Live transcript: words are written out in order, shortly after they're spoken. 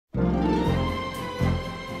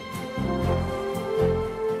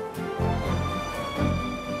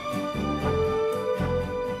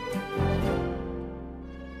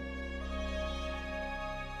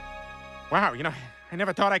Wow, I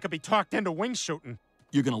never thought I could be talked into wingsuiting.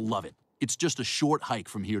 You're gonna love it. It's just a short hike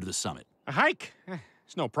from here to the summit. A hike?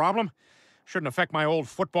 It's no problem. Shouldn't affect my old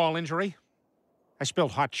football injury. I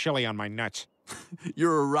spilled hot chili on my nuts.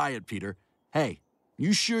 You're a riot, Peter. Hey,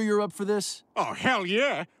 you sure you're up for this? Oh, hell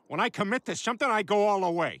yeah. When I commit to something, I go all the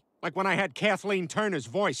way. Like when I had Kathleen Turner's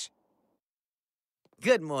voice.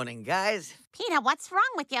 Good morning, guys. Peter, what's wrong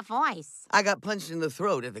with your voice? I got punched in the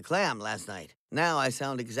throat at the Clam last night. Now I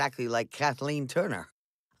sound exactly like Kathleen Turner.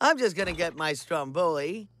 I'm just gonna get my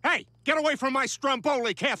Stromboli. Hey, get away from my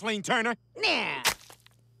Stromboli, Kathleen Turner. Nah.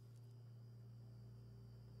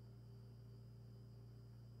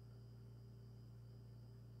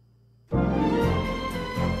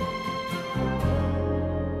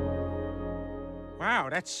 Wow,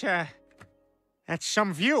 that's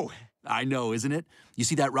some view. I know, isn't it? You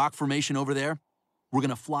see that rock formation over there? We're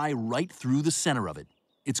gonna fly right through the center of it.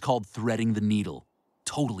 It's called threading the needle.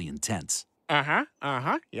 Totally intense. Yeah.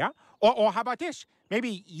 Or how about this?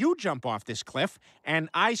 Maybe you jump off this cliff, and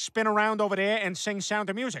I spin around over there and sing Sound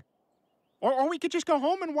of Music. Or we could just go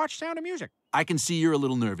home and watch Sound of Music. I can see you're a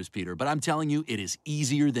little nervous, Peter, but I'm telling you, it is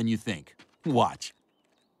easier than you think. Watch.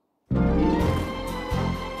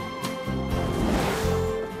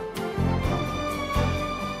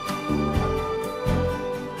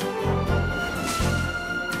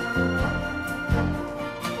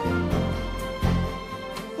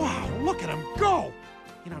 Look at him go!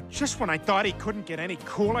 Just when I thought he couldn't get any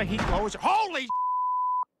cooler, he goes, holy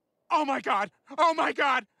Oh my God! Oh my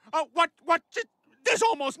God! What? There's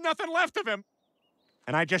almost nothing left of him!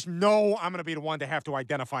 And I just know I'm gonna be the one to have to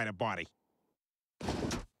identify the body.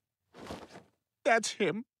 That's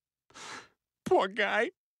him. Poor guy.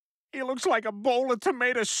 He looks like a bowl of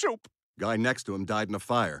tomato soup. Guy next to him died in a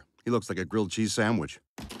fire. He looks like a grilled cheese sandwich.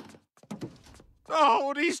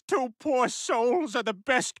 Oh, these two poor souls are the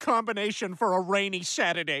best combination for a rainy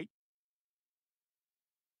Saturday.